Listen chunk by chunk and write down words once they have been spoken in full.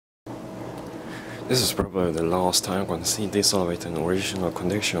This is probably the last time I'm gonna see this elevator in original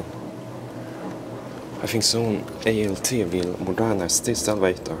condition. I think soon ALT will modernize this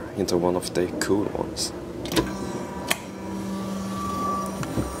elevator into one of the cool ones.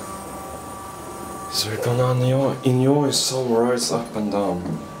 So we're gonna enjoy some rides up and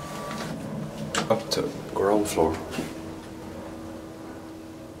down, up to ground floor.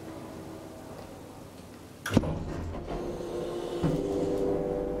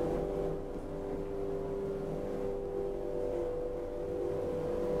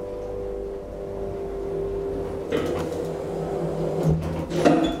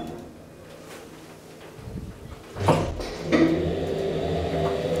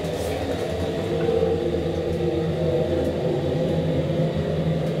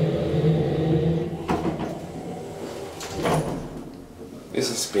 This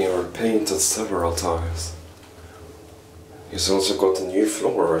has been repainted several times. It's also got a new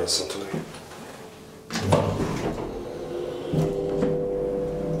floor recently.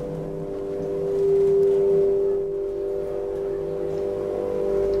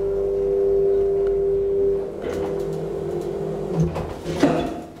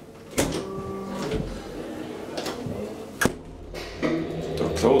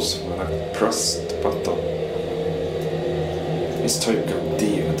 They're closed when I press the button. This type of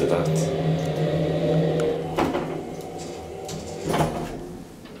DEVE did that.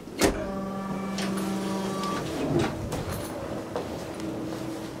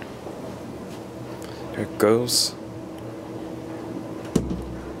 Here it goes.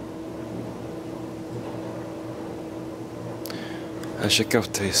 And check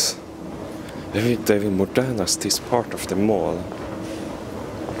out this. They will modernize this part of the mall.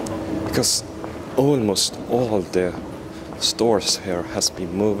 Because almost all the stores here has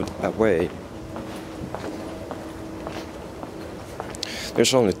been moved away.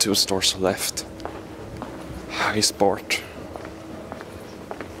 There's only 2 stores left. High Sport.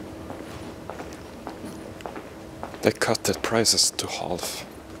 They cut the prices to half.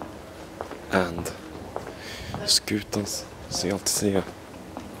 And Skutens CLTC.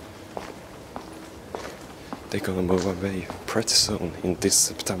 They're gonna move away pretty soon in this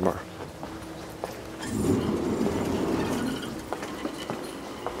September.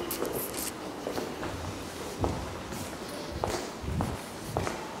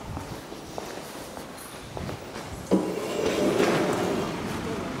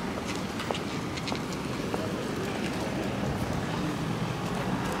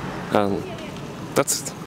 And that's it.